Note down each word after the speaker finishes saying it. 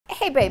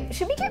Hey babe,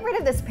 should we get rid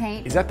of this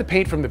paint? Is that the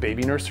paint from the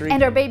baby nursery?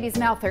 And our baby's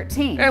now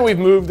 13. And we've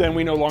moved and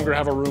we no longer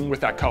have a room with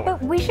that color.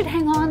 But we should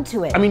hang on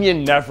to it. I mean, you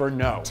never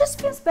know. It just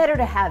feels better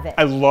to have it.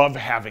 I love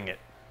having it.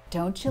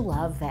 Don't you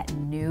love that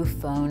new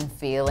phone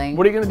feeling?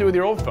 What are you gonna do with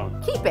your old phone?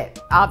 Keep it,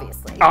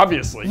 obviously.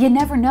 Obviously. You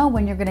never know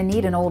when you're gonna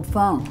need an old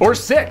phone. Or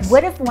 6.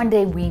 What if one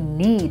day we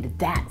need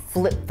that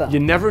flip phone? You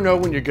never know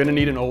when you're gonna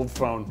need an old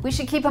phone. We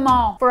should keep them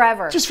all,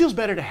 forever. Just feels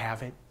better to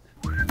have it.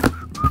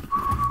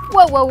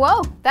 Whoa, whoa,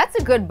 whoa, that's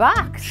a good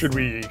box. Should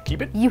we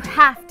keep it? You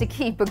have to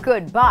keep a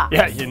good box.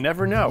 Yeah, you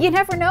never know. You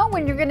never know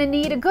when you're gonna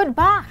need a good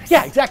box.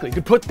 Yeah, exactly,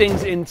 to put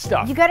things in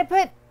stuff. You gotta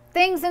put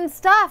things in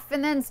stuff,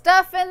 and then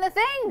stuff in the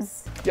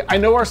things. Yeah, I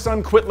know our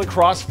son quit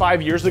lacrosse 5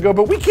 years ago,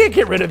 but we can't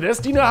get rid of this.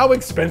 Do you know how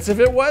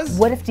expensive it was?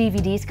 What if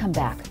DVDs come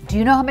back? Do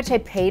you know how much I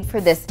paid for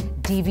this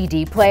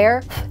DVD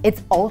player?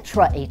 It's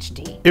Ultra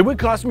HD. It would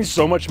cost me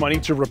so much money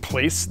to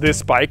replace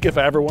this bike if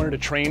I ever wanted to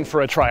train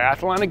for a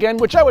triathlon again,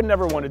 which I would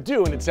never want to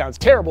do, and it sounds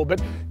terrible,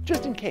 but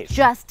just in case.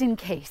 Just in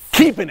case.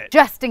 Keeping it.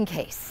 Just in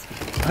case.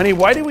 Honey,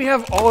 why do we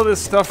have all of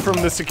this stuff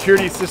from the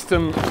security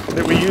system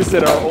that we used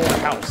at our old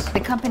house? The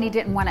company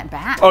didn't want it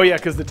back. Oh yeah,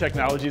 because the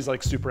technology is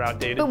like super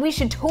outdated. But we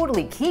should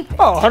totally keep it.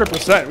 Oh,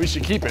 100%, we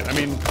should keep it. I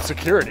mean,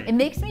 security. It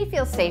makes me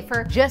feel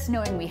safer just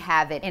knowing we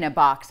have it in a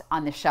box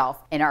on the shelf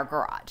in our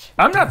garage.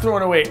 I'm not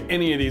throwing away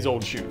any of these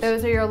old shoes.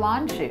 Those are your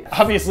lawn shoes.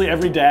 Obviously,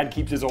 every dad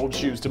keeps his old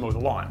shoes to mow the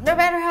lawn. No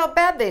matter how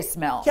bad they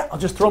smell. Yeah, I'll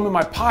just throw them in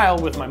my pile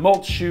with my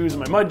mulch shoes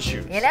and my mud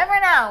shoes. You never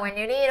know when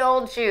you need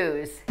old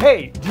shoes.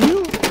 Hey, do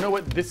you know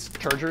what this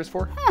charger is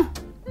for?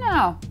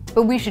 No,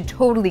 but we should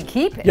totally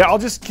keep it. Yeah, I'll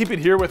just keep it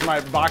here with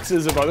my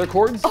boxes of other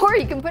cords. Or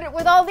you can put it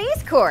with all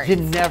these cords. You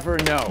never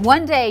know.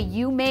 One day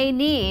you may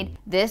need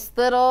this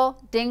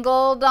little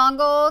dingle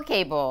dongle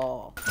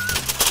cable.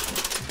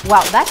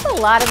 Wow, that's a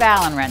lot of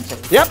Allen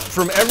wrenches. Yep,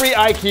 from every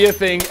IKEA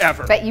thing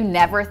ever. But you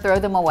never throw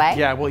them away?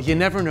 Yeah, well, you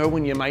never know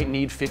when you might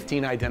need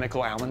 15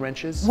 identical Allen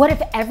wrenches. What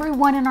if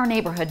everyone in our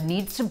neighborhood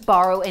needs to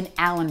borrow an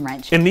Allen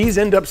wrench? And these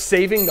end up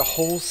saving the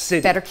whole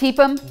city. Better keep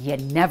them, you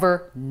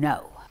never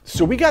know.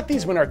 So we got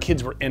these when our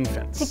kids were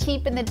infants. To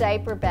keep in the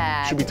diaper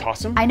bag. Should we toss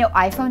them? I know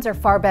iPhones are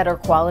far better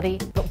quality,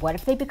 but what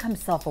if they become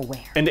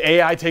self-aware? And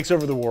AI takes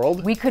over the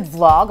world? We could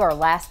vlog our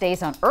last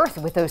days on Earth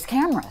with those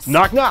cameras.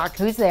 Knock, knock.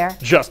 Who's there?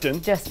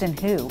 Justin. Justin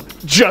who?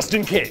 Just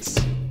in case.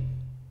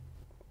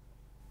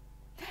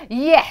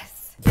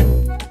 Yes.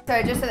 So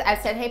I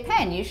said, hey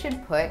Penn, you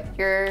should put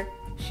your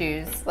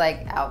shoes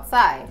like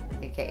outside,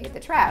 aka the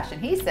trash.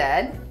 And he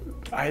said,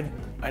 I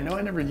know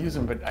I never use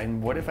them, but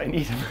what if I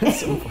need them at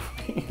some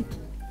point?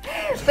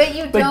 But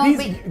you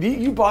don't.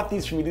 You bought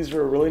these for me. These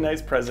were a really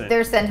nice present.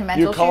 They're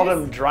sentimental You called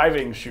shoes? them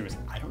driving shoes.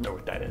 I don't know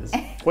what that is.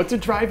 What's a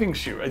driving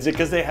shoe? Is it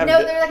because they have?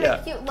 No, they're like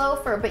a cute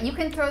loafer, but you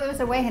can throw those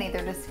away, honey.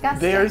 They're disgusting.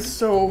 They're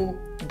so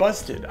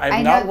busted.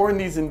 I've not worn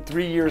these in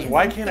 3 years.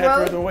 Why can't I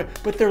throw them away?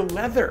 But they're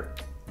leather.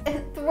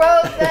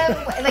 Throw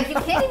them away. Like you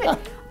can't even.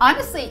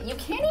 Honestly, you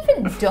can't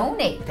even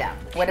donate them.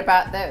 What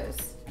about those?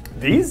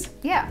 These?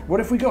 Yeah.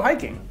 What if we go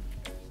hiking?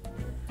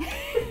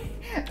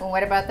 Well,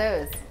 what about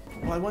those?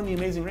 Well, I won the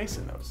Amazing Race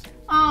in those.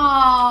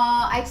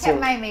 Aw, I kept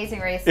my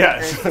Amazing Race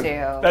stickers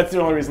too. That's the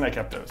only reason I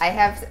kept those. I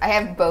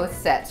have both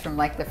sets from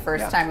like the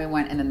first time we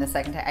went and then the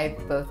second time. I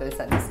have both those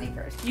sets of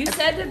sneakers. You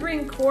said to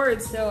bring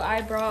cords, so I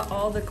brought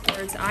all the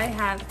cords I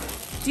have.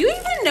 Do you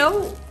even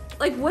know,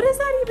 like, what does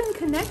that even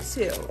connect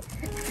to?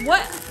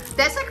 What?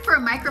 That's like for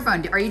a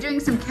microphone. Are you doing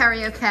some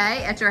karaoke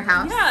at your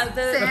house? Yeah,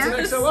 that's an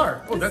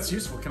XLR. Oh, that's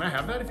useful. Can I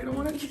have that if you don't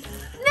want it?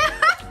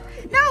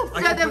 No,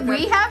 so then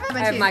we have it? I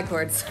have my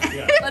cords.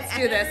 Yeah. Let's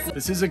do this.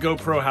 This is a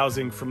GoPro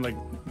housing from like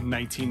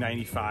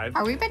 1995.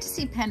 Are we about to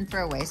see Penn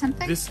throw away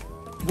something?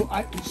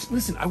 Well,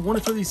 listen, I want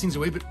to throw these things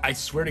away, but I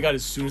swear to God,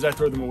 as soon as I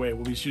throw them away,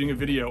 we'll be shooting a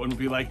video and we'll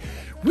be like,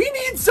 we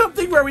need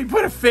something where we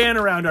put a fan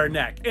around our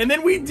neck. And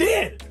then we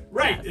did.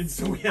 Right. Yes. And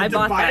so we had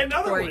to buy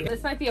another one.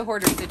 This might be a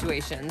hoarder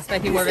situation. This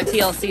might be more of a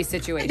TLC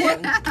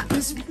situation.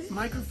 This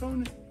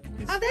microphone.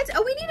 We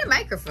need a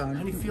microphone.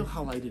 Honey, feel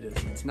how light it is.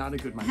 It's not a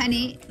good microphone.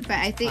 Honey, but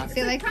I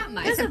feel like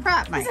it's a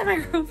prop mic. It's a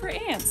microphone for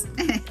ants.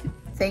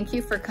 Thank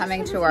you for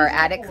coming to our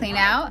attic clean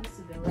out.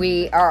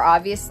 We are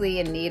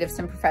obviously in need of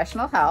some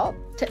professional help.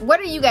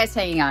 What are you guys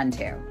hanging on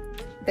to?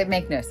 That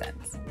make no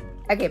sense.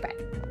 Okay, bye.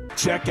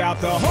 Check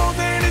out the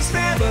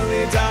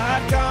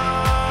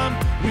HoldernessFamily.com.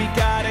 We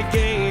got a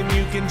game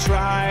you can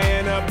try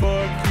and a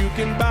book you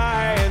can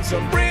buy and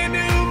some brand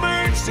new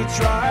merch to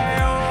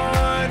try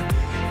on.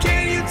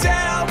 Can you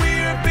tell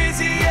we're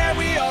busy and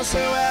we also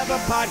have a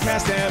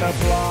podcast and a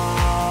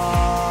blog?